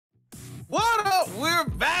we're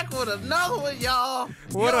back with another one, y'all.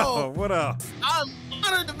 What up? What up? I'm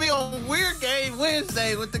honored to be on Weird Game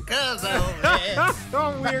Wednesday with the Cuzzo, man.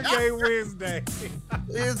 On Weird Game Wednesday.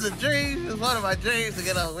 It's a dream. It's one of my dreams to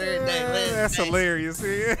get on Weird Day Wednesday. That's hilarious.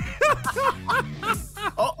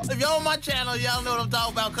 Oh, if y'all on my channel, y'all know what I'm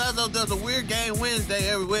talking about. Cuzzo does a Weird Game Wednesday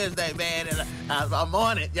every Wednesday, man, and I'm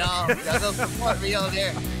on it, y'all. Y'all go support me on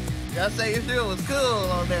there. Y'all say your shit was cool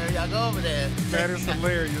on there. Y'all go over there. That is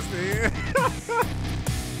hilarious, man.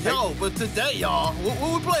 Yo, but today, y'all, what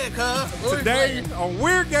we playing, cuz? Today, on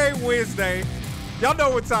Weird Game Wednesday, y'all know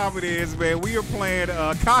what time it is, man. We are playing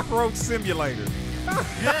Cockroach Simulator.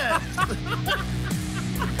 Yes.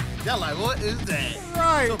 Y'all like, what is that?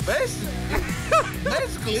 Right. So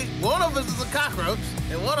basically, one of us is a cockroach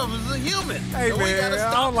and one of us is a human. Hey, so man,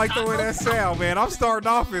 I don't like the way that sound, man. I'm starting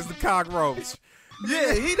off as the cockroach.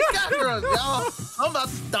 Yeah, he the cockroach, y'all. I'm about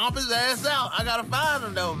to stomp his ass out. I gotta find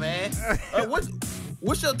him, though, man.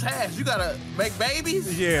 What's your task? You gotta make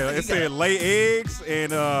babies? Yeah, it said lay eggs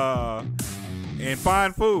and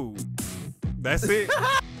find food. That's it.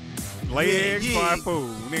 Lay eggs, find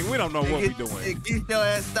food. Nigga, we don't know what we doing. Get your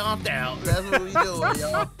ass stomped out. That's what we doing,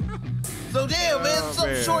 y'all. So yeah, man,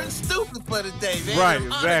 something short and stupid for today, man. Right,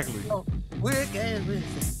 exactly. Weird Game.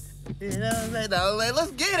 You know what I'm saying? Now,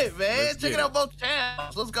 let's get it, man. Check it out both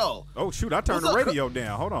channels. Let's go. Oh shoot, I turned the radio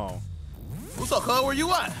down. Hold on. What's up, cuz? Where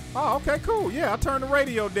you at? Oh, okay, cool. Yeah, I turned the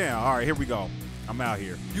radio down. All right, here we go. I'm out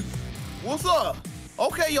here. What's up?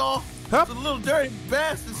 Okay, y'all. Huh? It's a little dirty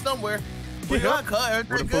bastard somewhere. Where you at, cuz?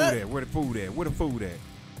 Everything good? Where the food at? Where the food at?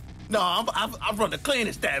 No, I'm from the clean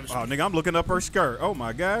establishment. Oh, nigga, I'm looking up her skirt. Oh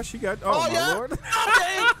my gosh, she got. Oh, my yeah? lord.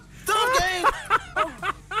 Stop game.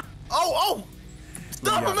 Oh.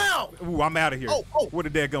 Stop him out. Ooh, I'm out of here. Oh. Where the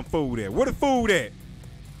daggum food at? Where the food at?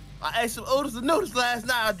 I ate some oodles and noodles last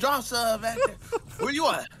night. I dropped some back there. Where you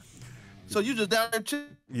at? So you just down there chilling?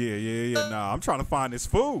 Yeah. Nah, I'm trying to find this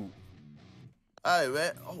food. All right,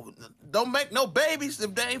 man. Oh, don't make no babies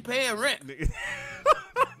if they ain't paying rent.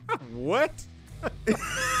 What?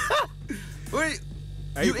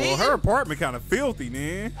 Hey, well, her apartment kind of filthy,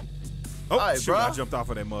 man. Oh, right, shoot, bro. I jumped off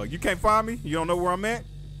of that mug. You can't find me? You don't know where I'm at?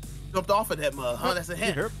 Jumped off of that mug, huh? That's a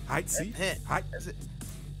hint. Height, see? Height. That's it.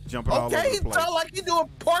 Jumping all over Okay, the you place. sound like you doing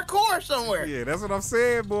parkour somewhere. Yeah, that's what I'm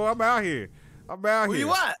saying, boy. I'm out here. Where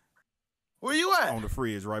you at? Where you at? On the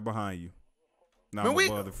fridge right behind you. Not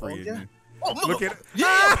above the fridge. Yeah. Man. Oh, look at it.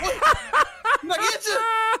 Yeah. Can I get you?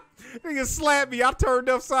 Nigga slapped me. I turned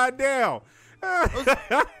upside down. Where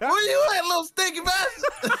you at, little stinky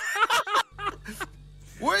bastard?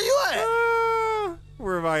 Where you at?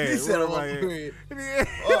 Where am I at? He said Where I'm am on I the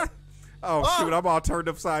at? Oh, shoot. I'm all turned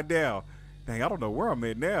upside down. Dang, I don't know where I'm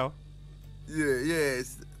at now. Yeah.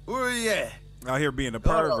 Where are you at? Out here being a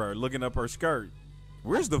pervert, looking up her skirt.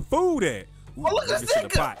 Where's the food at? Ooh, look at this in the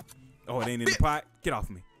pot. Oh, it ain't in the pot? Get off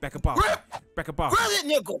me. Back up off me. Back up off me. Grab that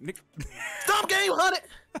nickel. Stop game, honey.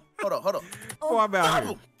 Hold on. Oh, I'm out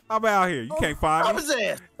here. I'm out here. You can't find me. His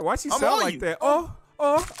ass. Why she sound like that? Oh,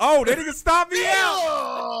 that nigga stop me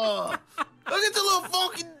out. Look at the little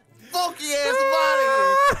funky ass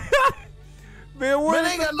body. Man,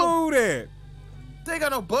 where's the food at? They ain't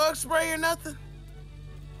got no bug spray or nothing?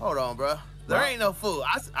 Hold on, bro. There ain't no food.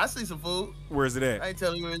 I see some food. Where's it at? I ain't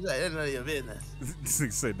telling you where it's at. It's none of your business. This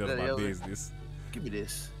nigga said none of my business. Give me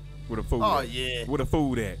this. Where the food at? Yeah. Yeah. Where the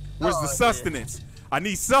food at? Where's the sustenance? Yeah. I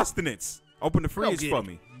need sustenance. Open the fridge for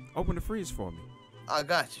me. Open the fridge for me. I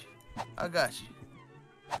got you.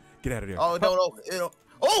 Get out of there. Oh, no.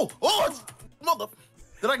 Oh, mother.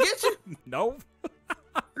 Did I get you? No.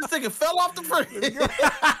 This nigga fell off the fridge.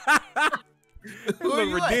 It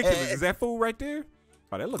look ridiculous. Is that food right there?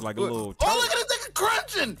 Oh, that look like a little. Oh, look at this nigga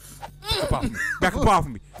crunching. Back up off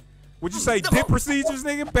me. What'd you say? Dip procedures,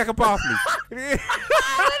 nigga? Back up off me. Hey,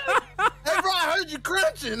 bro, I heard you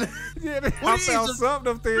crunching. Yeah, I found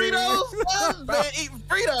something up there. Fritos? Man, eating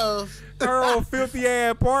Fritos. Her old filthy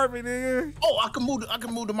ass apartment, nigga. Oh, I can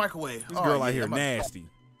move the microwave. This girl out here nasty.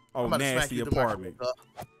 Oh, nasty apartment.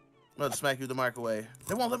 I'm gonna smack you with the microwave.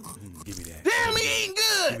 They won't let me. Give me that. Damn, he eating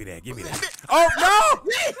good. Give me that. Oh, no!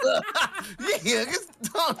 Yeah, get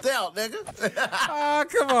dumped out, nigga. Ah,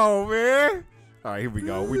 come on, man. All right, here we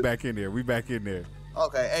go. We back in there.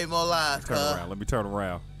 Okay, 8 more lives, turn around. Let me turn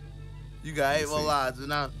around. You got 8 more lives,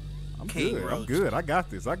 and I'm good. Roach. I'm good. I got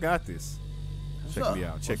this. Check me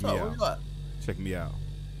out. Check me out.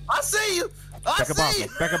 I see you.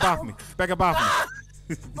 Back up off me.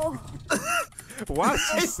 Why does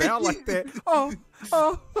she sound like that?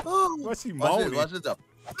 Why she moaning? Watch this up.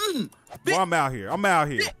 Boy, I'm out here.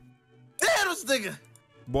 Damn this nigga.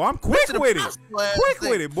 Boy, I'm quick with it. Quick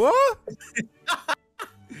with it, boy.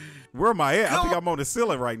 Where am I at? I think I'm on the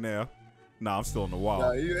ceiling right now. Nah, I'm still on the wall.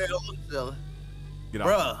 No, you ain't on the ceiling. Get off.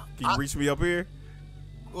 Bruh. Can you reach me up here?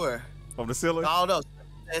 Where? On the ceiling? Oh, no.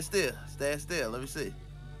 Stand still. Stand still. Let me see.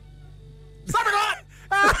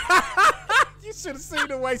 You should have seen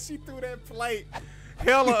the way she threw that plate.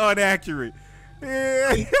 Hella inaccurate.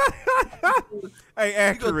 Yeah. Ain't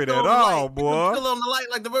accurate at all, boy. Still on the light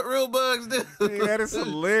like the real bugs do. Yeah, that is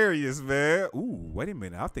hilarious, man. Ooh, wait a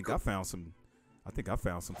minute. I think I found some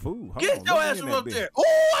food. Get your ass from up there. Oh,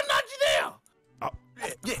 I knocked you down.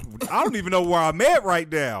 I don't even know where I'm at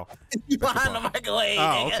right now. You behind the microwave.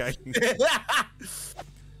 Oh, okay.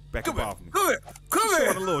 Back up off me. Come here.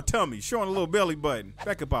 Showing a little tummy, showing a little belly button.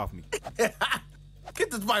 Back up off me. Get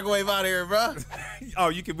this microwave out of here, bro. Oh,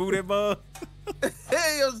 you can move that bug?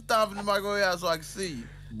 Hey, you're stomping the microwave out so I can see you.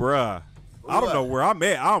 Bruh. I don't know where I'm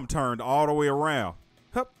at. I'm turned all the way around.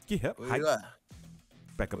 Hup, get up. Where you at?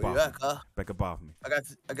 Back up Where off you me. at, huh? Back up off me.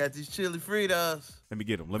 I got these chili Fritos. Let me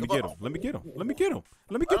get them. Let me Come get on. them. Let me get them. Let me get them.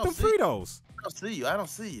 Let me get them Fritos. I don't see you. I don't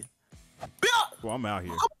see you. Well, I'm out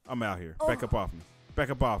here. I'm out here. Back up off me. Back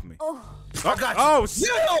up off me. I got you. Oh, shit.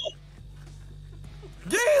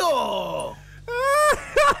 Yeah.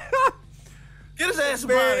 Get his ass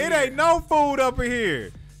Man, out of it here. ain't no food up in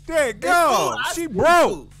here. There it go. She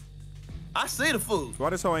broke. I see the food. Why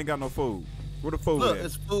this hoe ain't got no food? Where the food Look, at?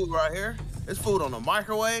 it's food right here. It's food on the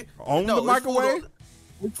microwave. On the microwave?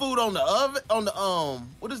 It's food on the oven. On the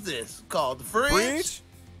what is this called? The fridge. Fridge?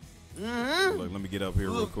 Mm-hmm. Look, let me get up here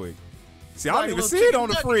real Look. quick. See, I Like don't a even little see it chicken on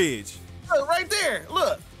the nugget. fridge. Look right there.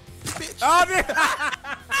 Look. Bitch. Oh, there.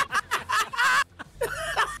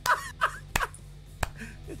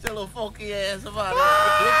 Get your little funky ass about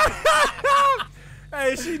it.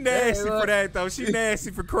 Hey, she nasty for that though. She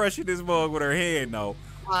nasty for crushing this mug with her hand though.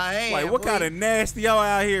 I am. Like, what kind of nasty y'all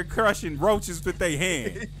out here crushing roaches with their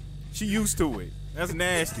hand? She used to it. That's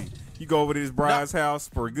nasty. You go over to this bride's house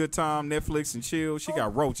for a good time, Netflix and chill. She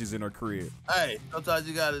got roaches in her crib. Hey, sometimes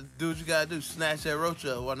you gotta do what you gotta do. Snatch that roach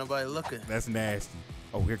up while nobody looking. That's nasty.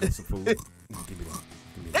 Oh, here goes some food. Give me that.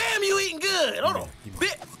 Give me that. Damn, you eating good. Hold on.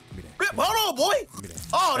 Bit. Hold on, boy. Give me that.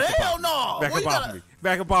 Oh, Back hell up no. Back Boy, up you off gotta me.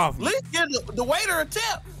 Back up off At me. least give the waiter a tip.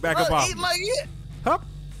 Back up off Eating me. like it. Hup.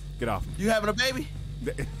 Get off me. You having a baby?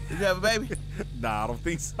 Did you have a baby? Nah, I don't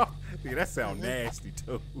think so. Yeah, that sounds nasty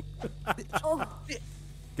too.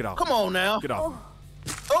 Get off. Come on now. Get off.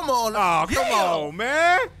 Come on. Oh, come on,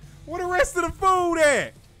 man. Where the rest of the food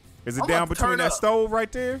at? Is it I'm down about to between turn that up. stove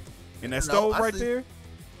right there? And that No, stove I right see- there?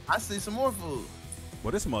 I see some more food.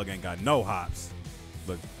 Well, this mug ain't got no hops.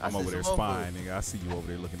 Look, I I'm see over there some more spying, nigga. I see you over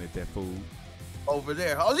there looking at that food. Over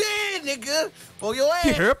there. Oh, yeah, nigga. For your ass.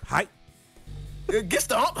 Get her up. Hype. Get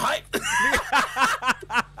stomped. Hype.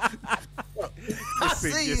 I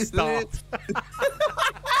see you, man.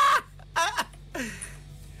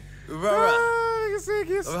 You see,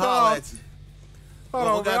 get I'm hollering at stomped. you. Hold Well,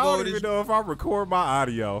 on, we man. gotta I go don't with even this- know if I record my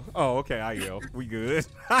audio. Oh, okay. I yell. We good.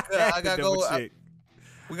 I had to gotta double go. check.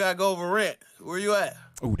 We gotta go over rent. Where you at?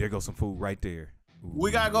 Ooh, there goes some food right there. Ooh,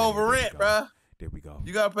 We gotta go yeah, over there we rent, go. bruh. There we go.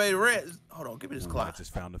 You gotta pay the rent. Hold on, give me this Ooh, I clock.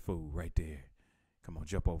 just found the food right there. Come on,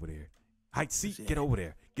 jump over there. Height seat. Shit. Get over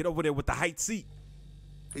there. Get over there with the height seat.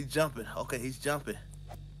 He's jumping. Okay, he's jumping.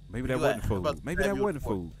 Maybe that You wasn't at? I'm about food. to Maybe stab that you with wasn't a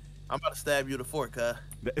fork. food. I'm about to stab you with a fork, huh?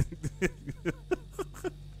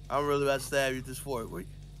 I'm really about to stab you with this fork.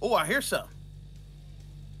 Oh, I hear something.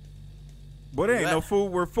 But there ain't You no at?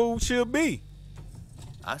 food where food should be.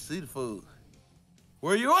 I see the food.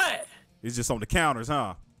 Where you at? It's just on the counters,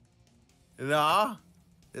 huh? Nah.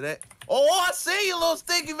 Oh, I see you, little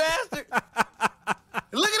stinky bastard.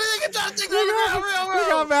 Look at this nigga trying to stick on the ground real.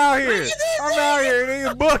 Look, I'm out here. Look at this I'm out here.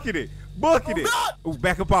 Nigga, bucket it. Bucket it. God. Ooh,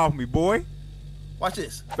 back up off me, boy. Watch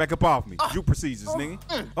this. Back up off me. Juke procedures, nigga.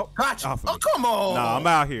 Oh, Gotcha. off of Oh, me. come on. Nah, I'm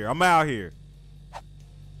out here. I'm out here.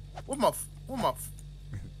 Where my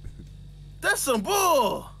That's some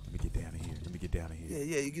bull. Let me get down in here. Let me get down in here.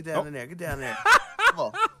 Yeah, you get down in there. Get down there.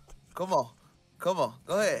 Come on.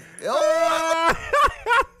 Go ahead. Oh,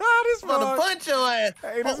 This I'm about mug- to punch your ass.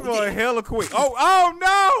 Hey, this Oh, boy yeah. hella quick. Oh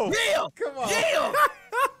no! Yeah. Come on. Yeah.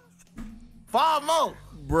 5 more.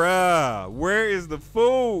 Bruh, where is the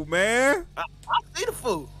food, man? I see the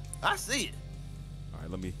food. I see it. All right,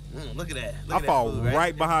 let me. Look at that. Look I at that fall food,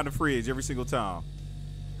 right behind the fridge every single time.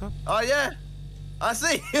 Oh, yeah? I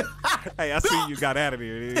see you. Hey, I see you got out of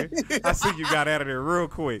there, nigga. I see you got out of there real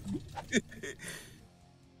quick.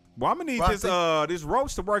 Well, I'm gonna need this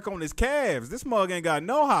roach to work on his calves. This mug ain't got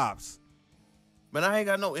no hops. Man, I ain't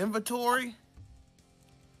got no inventory.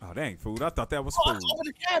 Oh, that ain't food. I thought that was Oh, food. open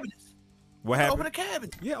the cabinets. What happened? Open the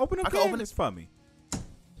cabinet. Yeah, open the I can open cabinets for me.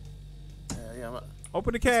 Yeah,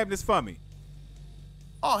 Open the cabinets for me.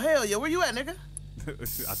 Oh, hell yeah. Where you at, nigga?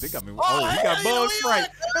 I think I'm in. Oh, He got bug spray.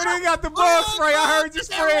 And he got the bug spray. I heard you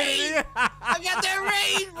spraying it. I got that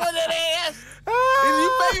raid for that ass. If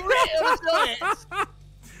you pay rent, let's go ass.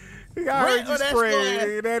 I heard you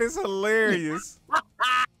spraying. That is hilarious.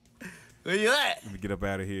 Where you at? Let me get up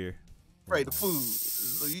out of here. Spray the food.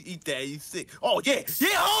 So you eat that, you sick. Oh, yeah. Yeah,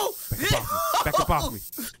 oh. Back up off me.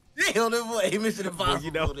 Damn, that boy, he Mission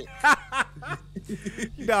Impossible. Well,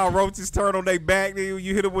 you know how roaches turn on their back, then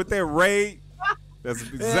you hit them with that raid? That's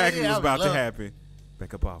exactly what's about to happen.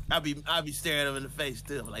 Back up off me. I'll be staring them in the face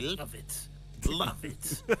too. Like, love it. Love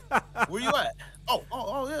it. Where you at?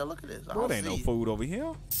 Oh, yeah, look at this. Bro, there ain't no food over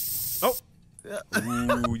here. Oh. Yeah.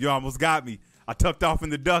 Ooh, you almost got me. I tucked off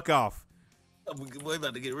in the duck off. We're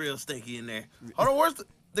about to get real stinky in there. Hold on, where's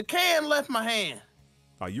the can left my hand?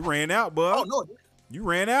 Oh, you ran out, bud. Oh, no. You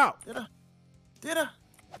ran out. Did I? Let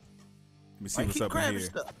me see what's up in here.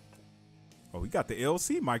 Stuff. Oh, we got the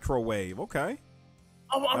LC microwave. Okay.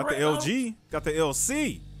 Oh, got the LG. Got the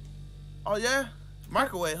LC. Oh, yeah?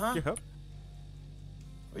 Microwave, huh? Yep.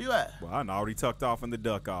 Where you at? Well, I already tucked off in the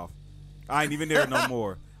duck off. I ain't even there no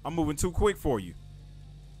more. I'm moving too quick for you.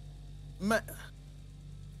 Man.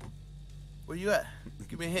 Where you at?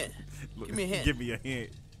 Give me a hint. Give me a hint. Give me a hint.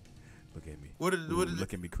 Look at me. What is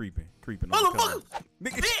look at me creeping. Creeping on the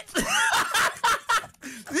bitch!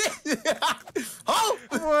 Oh!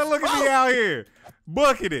 Boy, look at me out here.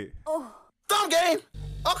 Bucket it. Oh. Thumb game.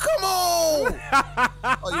 Oh, come on.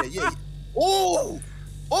 Oh, yeah. Oh,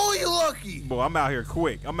 you lucky. Boy, I'm out here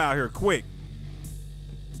quick. Sniper.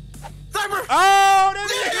 Oh, that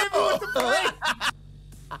nigga hit me with the plate.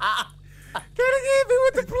 Can he hit me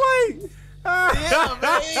with the plate? Yeah,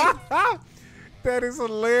 man. That is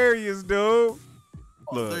hilarious, dude. Oh,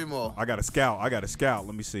 look, 3 more. I got a scout.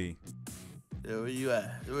 Let me see. Yeah, where you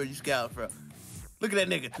at? Where you scouting from? Look at that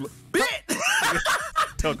nigga. Bitch!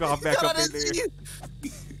 Tuck off back up in there.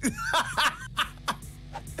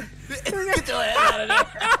 Get your ass out of there.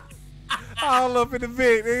 All up in the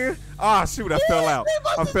vent, nigga. Oh, shoot, I fell out.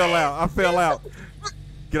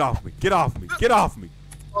 Get off me.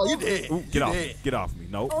 Oh, you dead. Ooh, get off me.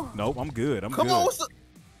 Nope, I'm good. Come on,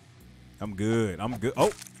 I'm good.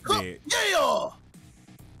 Oh, dead. Yeah.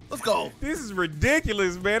 Let's go. This is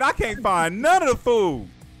ridiculous, man. I can't find none of the food.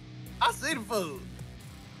 I see the food.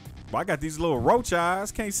 But I got these little roach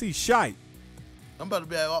eyes. Can't see shite. I'm about to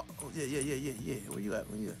be like, yeah. Where you at?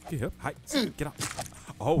 Get up. Get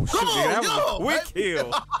off. Oh, shit, man. That was a quick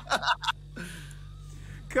kill.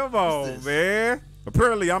 Come on, man.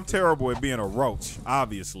 Apparently, I'm terrible at being a roach,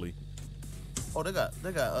 obviously. Oh, they got,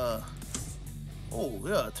 oh,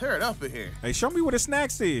 yeah, tear it up in here. Hey, show me what the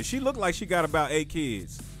snacks is. She looked like she got about 8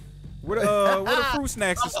 kids. Where the fruit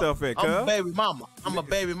snacks and stuff at, cuz? I'm a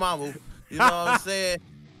baby mama. You know what I'm saying?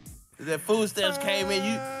 That food stamps came in,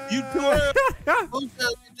 you tore food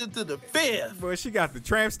stamps into the 5th. Boy, she got the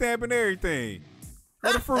tramp stamp and everything.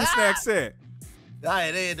 Where the fruit snacks at?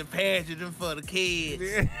 They in the pantry, them for the kids.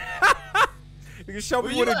 You can show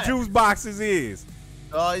me what the juice boxes is.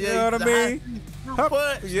 Oh, yeah. You know what I mean?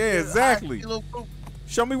 Yeah, exactly.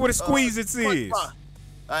 Show me what a squeeze it is. All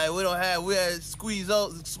right, we had squeeze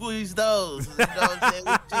those. You know what I'm saying?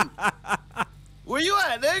 Where you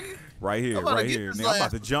at, nigga? Right here.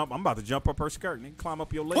 Nigga, I'm about to jump up her skirt, nigga. Climb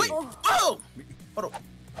up your leg. Wait, hold on.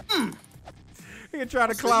 Nigga try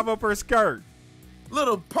to climb up her skirt.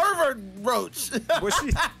 Little pervert roach.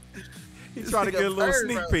 He trying to get a little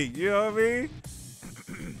sneak peek. You know what I mean?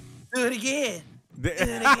 Do it again.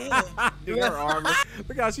 Her arm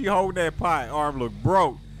look how she holding that pot. Arm look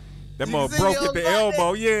broke. That mother broke at the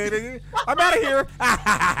elbow. Yeah, nigga. I'm out of here.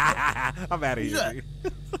 I'm out of here.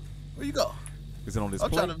 Where you go? Is it on this I'm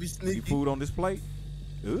plate? trying to be sneaky. You food on this plate?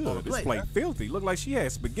 Ooh, this plate huh? filthy. Look like she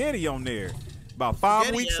had spaghetti on there. About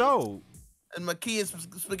 5 weeks old. And my kids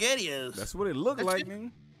SpaghettiOs. That's what it looked like,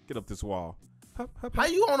 man. Get up this wall. How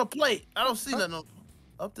you on a plate? I don't see nothing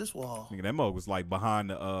up this wall. Nigga, that mug was like behind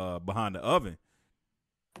the oven.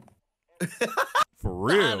 For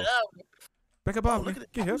real. Back up off me.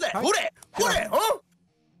 Get here. Who that? Huh?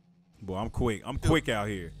 Boy, I'm quick. I'm quick out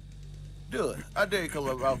here. Do it. I dare you come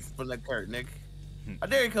up out from that curtain, nigga. I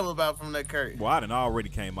dare you come up out from that curtain. Well, I done already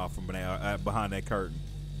came out from behind that curtain.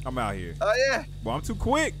 I'm out here. Oh, yeah? Well, I'm too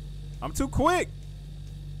quick.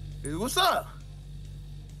 Hey, what's up?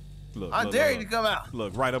 Look, I dare you to come out.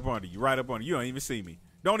 Look, right up under you. You don't even see me.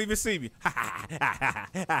 It's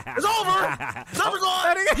over. Summer's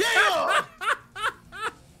on. Yeah.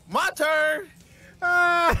 My turn.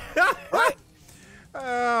 Right.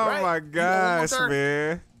 Oh, my gosh,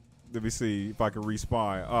 man. Let me see if I can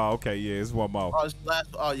respawn. Oh, okay. Yeah, it's one more. Oh,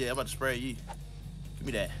 yeah, I'm about to spray you. Give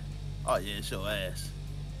me that. Oh, yeah, it's your ass.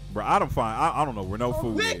 Bro, I don't know where no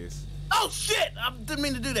food Nick. is. Oh shit! I didn't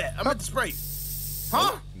mean to do that. I meant to spray.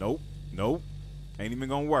 Huh? Nope. Ain't even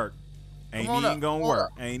gonna work. Ain't Come on even up, gonna come on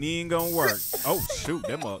work. up. Ain't even gonna work. Oh shoot,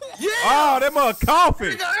 that mug. Yeah! Oh, that mug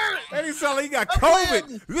coughing. Nigga, Aaron. That he sound like he got That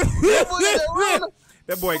boy COVID.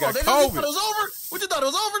 That boy got Come on, nigga, you thought it COVID. was over? What you thought it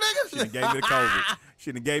was over, nigga? She done gave me the COVID.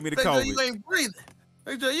 She done gave me the Make sure COVID. you ain't breathing.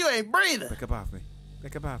 Make sure you ain't breathing. Back up off me.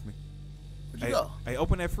 Back up off me. Where'd you go? Hey,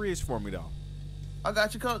 open that fridge for me though. I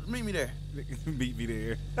got you. Come meet me there. Meet me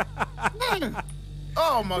there.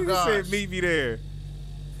 Oh my He god. said meet me there.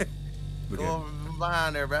 Look Go at over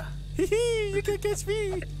behind there, bro. you can catch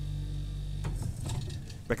me.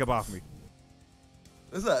 Back up off me.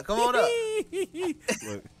 What's up? Come on up.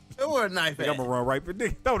 Look, Where a knife I'm at? gonna run right for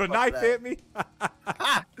nigga. Throw the knife that. at me.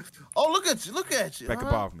 Oh, look at you. Look at you. Back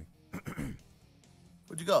up off me.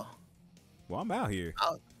 Where'd you go? Well, I'm out here.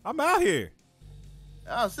 Oh. I'm out here.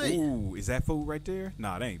 I'll see. Ooh, is that food right there?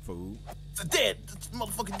 Nah, that ain't food. It's dead. It's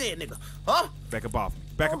motherfucking dead, nigga. Huh? Back up off me.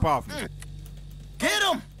 Back up off me. Get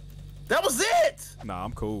him. That was it. Nah,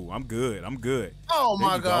 I'm cool. I'm good. I'm good. Oh There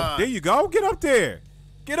my you go. god. There you go. Get up there.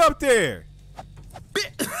 Get up there.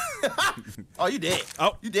 Oh, you dead.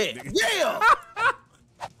 Oh. You dead. Yeah.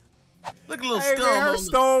 Look at a little Hey, scum man, her on the-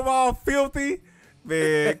 stove all filthy.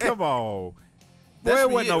 Man, come on. Boy, That's there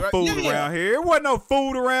for wasn't you, no right? food Yeah. around here. There wasn't no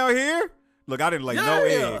food around here. Look, I didn't lay no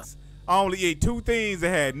Yeah. eggs. I only ate 2 things that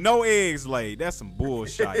had no eggs laid. That's some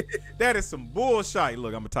bullshit. That is some bullshit.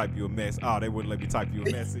 Look, I'm going to type you a mess. Oh, they wouldn't let me type you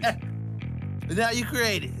a message. Now you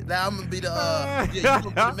create it. Now I'm gonna be the yeah, you gonna be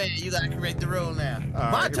the man. You gotta create the rule now. All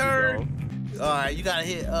My right, here we turn. go. All right, you gotta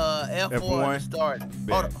hit F4 F1. to start. Hold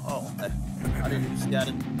Bet. on. Oh, I didn't even see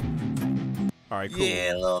it. All right, cool.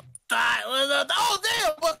 Yeah, little thigh. Oh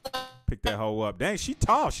damn! What? Pick that hoe up. Dang, she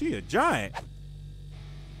tall. She a giant.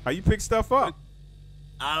 How you pick stuff up?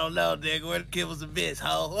 I don't know, nigga. Where the kid was a bitch,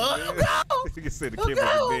 ho. Oh, You can say the Oh, kid no.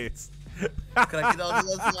 was a bitch. no. Can I get on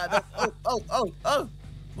the other side? Oh.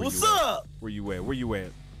 Where What's you at? up? Where you at? Where you at?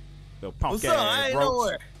 Little punk What's ass up? I ain't roach.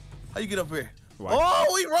 nowhere. How you get up here? Why?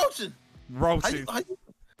 Oh, we roaching. Roaches.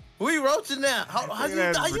 We roaching now. How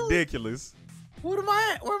That's you? ridiculous. Where am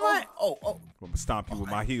I at? Where am I at? Oh. I'm gonna stomp you with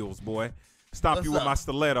my heels, boy. Stomp What's you with up? my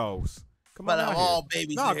stilettos. Come But on I'm out all here.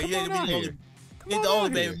 babies Nah, here. come You on ain't out the here. only, Come you ain't the on only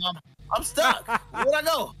out baby here. mama. I'm stuck. Where'd I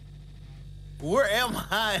go? Where am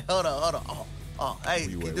I? Hold on. Oh, hey, Where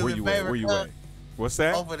you can at? do Where me a you at? favor, Where you cuz? at? What's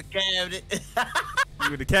that? Over the cabinet.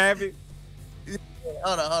 You in the cabinet?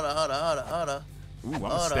 Hold on. Ooh, I'm gonna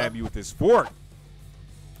Hold stab on. you with this fork.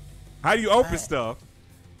 How do you open Right. stuff?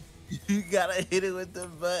 You gotta hit it with the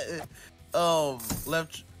button.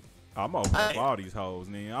 Left. I'm gonna open up Hey. all these hoes,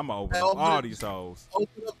 nigga. I'm gonna open Hey, up open all it. these hoes.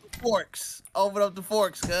 Open up the forks. Open up the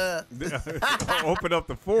forks, cuz. Open up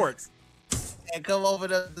the forks. And come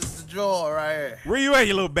open up the drawer right here. Where you at,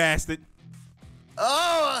 you little bastard?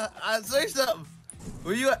 Oh, I say something.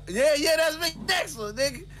 Where you at? Yeah, that's me. Next one,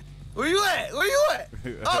 nigga. Where you at?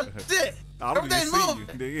 Oh, shit. I don't even Everything's see you,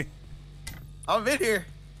 moving. nigga. I'm in here.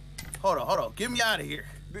 Hold on. Get me out of here.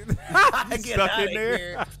 You Get stuck outta in there?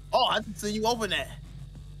 here. Oh, I didn't see you open that.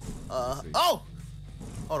 Oh.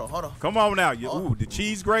 Hold on. Come on now. Oh. Ooh, the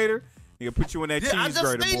cheese grater. Nigga, put you in that Yeah, I cheese just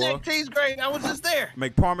grater, seen boy. that cheese grate. I was just there.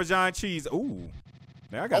 Make Parmesan cheese. Ooh.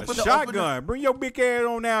 Now I got Open a the- shotgun. Bring your big ass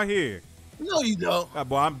on out here. No, you don't. Ah,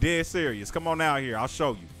 boy, I'm dead serious. Come on out here. I'll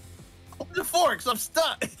show you. Open the forks. I'm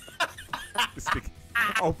stuck. This nigga-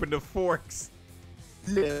 Open the forks.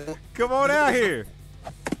 Yeah. Come on out here.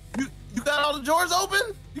 You got all the drawers open?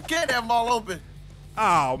 You can't have them all open.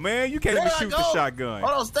 Oh, man. You can't There even I shoot go. the shotgun.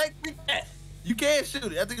 Hold on, stay. You can't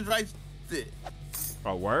shoot it. I think it's right. There.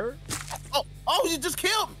 Oh, word? Oh, you just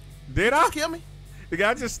killed me. Did I? Just kill me. Did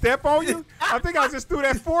I just step on you? I think I just threw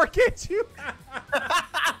that fork at you.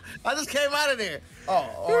 I just came out of there. Oh,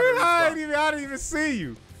 I order didn't even see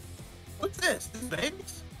you. what's this? These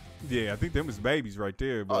babies? Yeah, I think them is babies right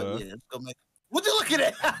there, bro. Oh, yeah. Let's go make. What you looking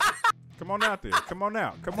at? Come on out there. Come on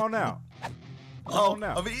out. Come on out. Oh, on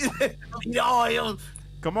out. I mean, oh, yo.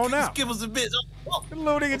 Come on out. Give us a bit. Oh, The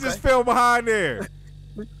little nigga just Okay. fell behind there.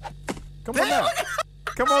 Come on damn, out.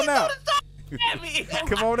 Come on out. at me.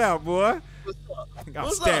 Come on out, boy. What's up? I'll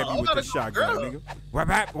What's stab up? you I with gotta the go, shotgun, girl. nigga.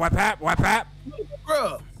 Whap.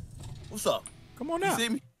 Bruh. What's up? Come on You out. see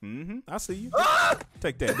me? Mm-hmm. I see you. Ah!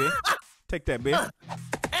 Take that, bitch. Take that, bitch.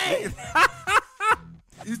 Hey!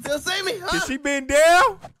 You still see me? Huh? Did she bend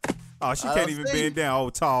down? Oh, she I can't don't even see bend down. Oh,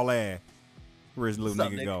 tall ass. Where's the little What's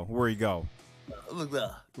up, nigga nigga? go? Where he go? Look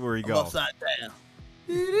up. Where he I'm go? upside down.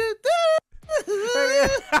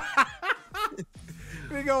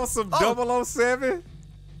 Nigga on some Oh. 007?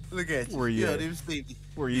 Look at you. Where you You at? don't even see me.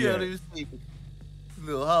 Where You you don't at? even see me.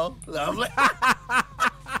 Little hoe. No, I'm like,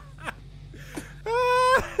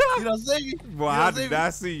 You don't see me? Boy, I did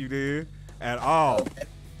not see you, dude, at all.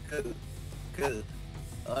 Okay. Good.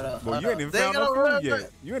 Boy, you ain't even found no food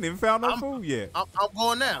yet. You ain't even found no food yet. I'm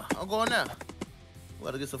going now.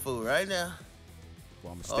 Gotta get some food right now.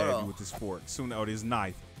 Well, I'm gonna stab you with this fork. Soon, this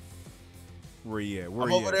knife. Where you at?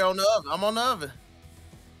 I'm over there on the oven. I'm on the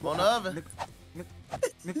oven.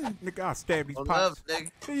 Nigga, I'll stab these On pots. the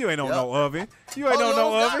oven, nigga. You ain't on no oven. You ain't on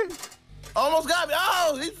no oven. Almost got me.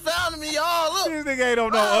 Oh, he found me, y'all. Look. This nigga ain't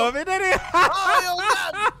on no oven. That Oh, he almost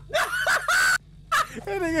got me.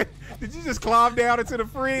 That nigga, did you just climb down into the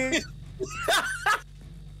fridge?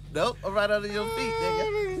 Nope, I'm right under your feet,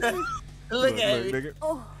 nigga. Look at me. Nigga.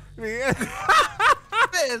 Oh.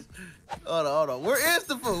 Hold on. Where is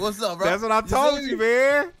the food? What's up, bro? That's what I told you,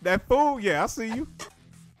 man. That food, yeah, I see you.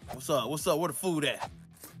 What's up? Where the food at?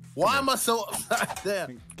 Why am I so upside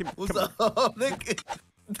down? What's up?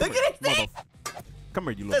 Look at this. Come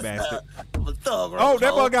here, you little bastard. I'm a thug, Oh,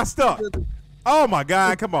 that bug got stuck. Oh my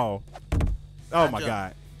God, come on. Oh my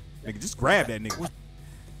God. Nigga, just grab that nigga.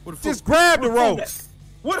 Just grab the rope.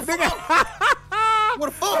 What the nigga? What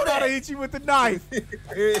the food I'm about to at? hit you with the knife.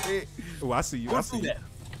 Oh, I see you. I see you.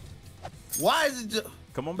 Why is it just...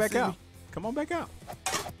 Come on back out. Come on back out.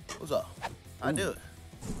 What's up? I do it.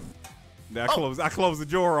 I closed the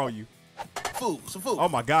door on you. Some food. Oh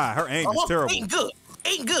my God, her aim is terrible. Eating good,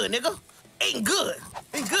 nigga. Eating good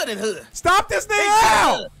in hood. Stop this nigga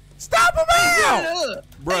out! Stop him out!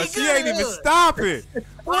 Bruh, she ain't even stopping.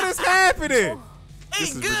 What is happening?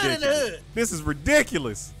 This is ridiculous. This is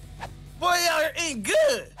ridiculous. Boy, y'all here eating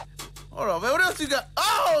good. Hold on, man. What else you got?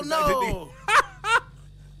 Oh, no.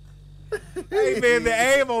 Hey, man, the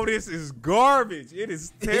aim on this is garbage. It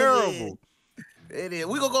is terrible. It is.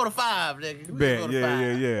 We gonna go to 5, nigga. Bet.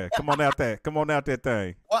 Yeah. Come on out that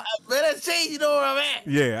thing. Well, man, that's cheese. You know where I'm at.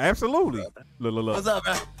 Yeah, absolutely. Look. What's up,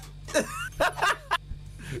 man?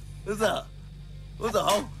 What's up,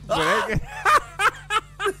 ho?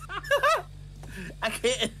 I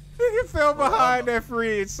can't. Nigga fell behind that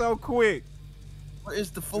fridge so quick. Where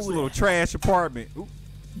is the food? This little trash apartment. Ooh.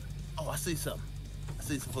 Oh, I see something. I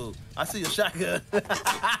see some food. I see a shotgun.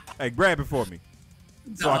 Hey, grab it for me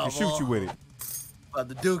so I can shoot you with it. About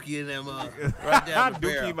the dookie in them, right down the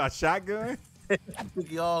barrel. Dookie my shotgun?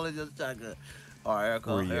 Dookie all in your shotgun. All right,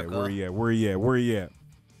 Where you at? Where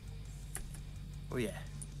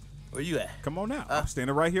you at? Come on out. I'm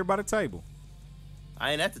standing right here by the table.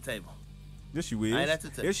 I ain't at the table. Yes, you is. I ain't at the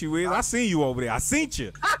table. Yes, you is. I seen you over there. I seen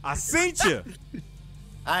you.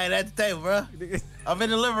 I ain't at the table, bro. I'm in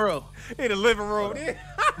the living room. In the living room.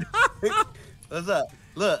 What's up?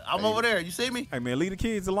 Look, I'm over there. You see me? Hey, man, leave the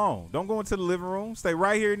kids alone. Don't go into the living room. Stay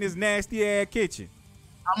right here in this nasty ass kitchen.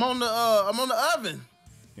 I'm on the oven.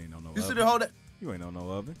 You ain't on no You oven. sit there, hold that. You ain't on no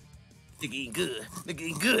oven. Nigga eating good. Nigga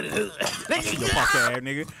eating good in the hood. I see your punk ass,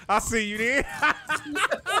 nigga. I see you there.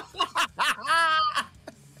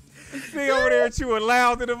 Nigga over there chewing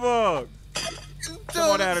loud to the mug. Come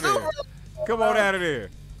on out of there. Come on out of there.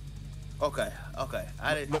 Okay.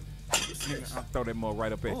 I didn't. Look, I'll throw that mug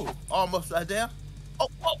right up at you. Almost side down.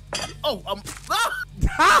 I'm.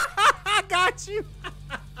 I got you.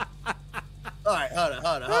 All right, hold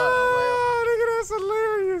on. Oh, nigga, that's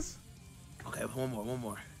hilarious. Okay, one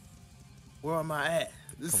more. Where am I at?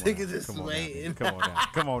 This nigga just waiting. Come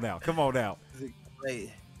on out. Wait.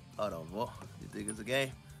 Hold on, boy. You think it's a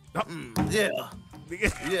game? Oh. Yeah.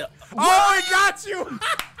 Oh, he got you.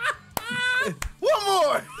 One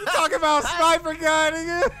more. You talking about sniper guy,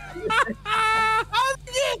 nigga? How'd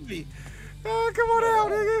you get me? Oh, come on out,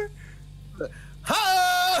 nigga. Look.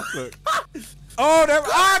 Oh,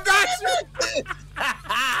 I got you.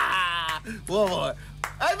 One more.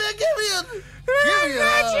 Hey, man, give me a.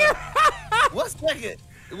 1 second.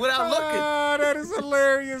 Without looking. Oh, that is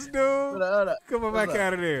hilarious, dude. Hold on. Come on back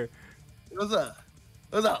out of there. What's up?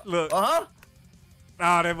 Look. Uh-huh.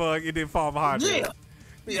 Oh, that bug, it didn't fall behind there.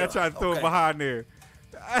 I tried to throw it behind there.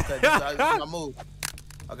 I move.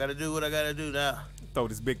 I gotta do what I gotta do now. Throw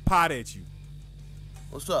this big pot at you.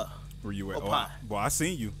 What's up? Where you at? Pot? Boy, I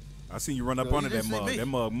seen you. I seen you run up under that mug. That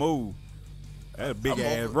mug moved. That a big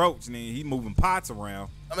ass roach, and he moving pots around.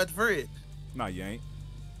 I'm at the fridge. No, you ain't.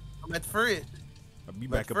 I'm at the fridge. I'll be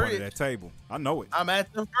back up under that table. I know it. I'm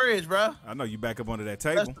at the fridge, bro. I know you back up under that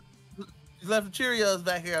table. You left the Cheerios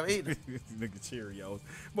back here. I'm eating. Nigga Cheerios.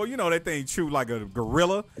 Boy, you know that thing chew like a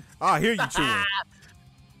gorilla. I hear you chewing.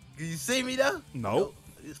 Can you see me though? No.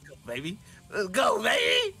 Let's go, baby. Let's go,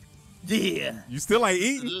 baby. Yeah. You still ain't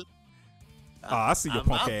eating? Oh, I see your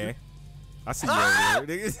punk ass. I see you over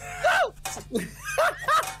there.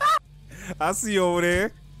 I see you over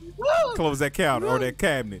there. Close that counter or that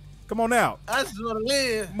cabinet. Come on out. I just want to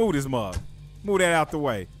live. Move this mug. Move that out the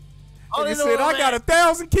way. Nigga said, I got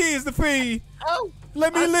 1,000 kids to feed. Oh,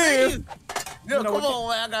 Let me live. Yo, come on,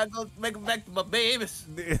 man. I gotta go make them back to my babies.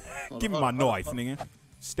 Give me my knife, nigga.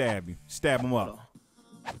 Stab him. Stab him up.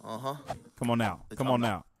 Come on out. Come on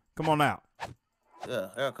out. Come on out. Yeah,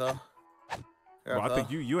 Erica. Well, I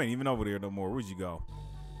think you ain't even over there no more. Where'd you go?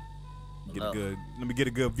 Let me get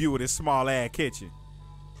a good view of this small ass kitchen.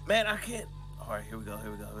 Man, I can't. All right, here we go.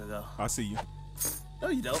 I see you. No,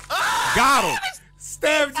 you don't. Got him.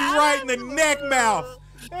 Stabbed you right in the neck mouth.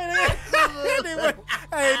 Hey,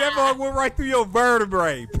 that bug went right through your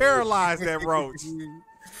vertebrae. Paralyzed that roach.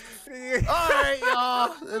 All right,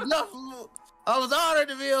 y'all. Enough. I was honored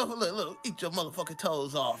to be able to look, eat your motherfucking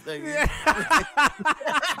toes off, nigga.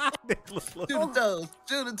 Shoot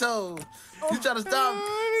the toes. You trying to stop?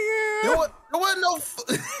 There wasn't no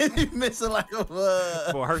you missing like a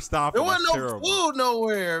for her stopping. There wasn't no food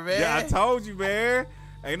nowhere, man. Yeah, I told you, man.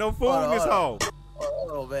 Ain't no food in this hole.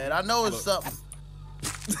 Oh man, I know it's something.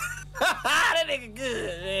 That nigga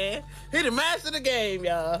good, man. He the master of the game,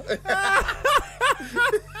 y'all.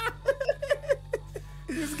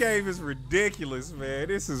 This game is ridiculous, man.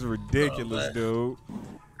 This is ridiculous, dude.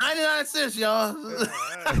 99 cents, y'all.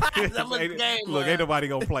 Look, ain't nobody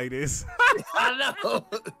gonna play this. I know.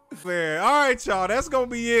 Man, all right, y'all. That's gonna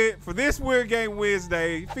be it for this Weird Game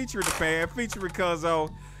Wednesday, featuring the fan, featuring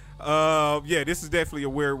Cuzzo. Yeah, this is definitely a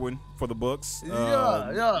weird one for the books.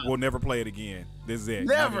 Yeah. We'll never play it again. This is it.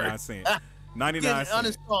 Never. 99 cents. 99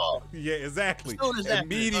 cents. Uninstalled. Yeah, exactly.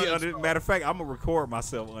 Immediate. Matter of fact, I'm gonna record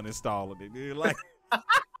myself uninstalling it, dude. Like.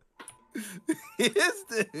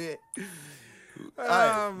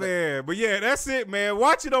 Oh man, but yeah, that's it, man.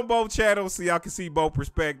 Watch it on both channels so y'all can see both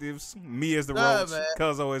perspectives. Me as the roach,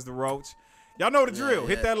 Cuzzo as the roach. Y'all know the drill.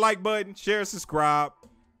 Hit that like button, share, subscribe.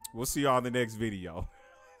 We'll see y'all in the next video.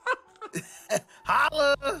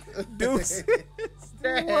 Holla, deuces.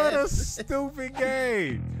 What a stupid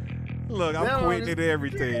game. Look, I'm quitting it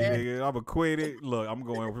everything, nigga. I'm gonna quit it. Look, I'm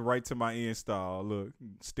going right to my install. Look,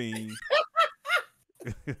 Steam.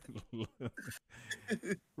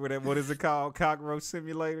 What is it called? Cockroach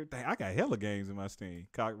Simulator? Dang, I got hella games in my Steam.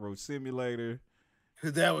 Cockroach Simulator.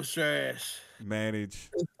 That was trash. Manage.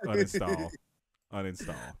 Uninstall.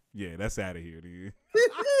 Uninstall. Yeah, that's out of here, dude.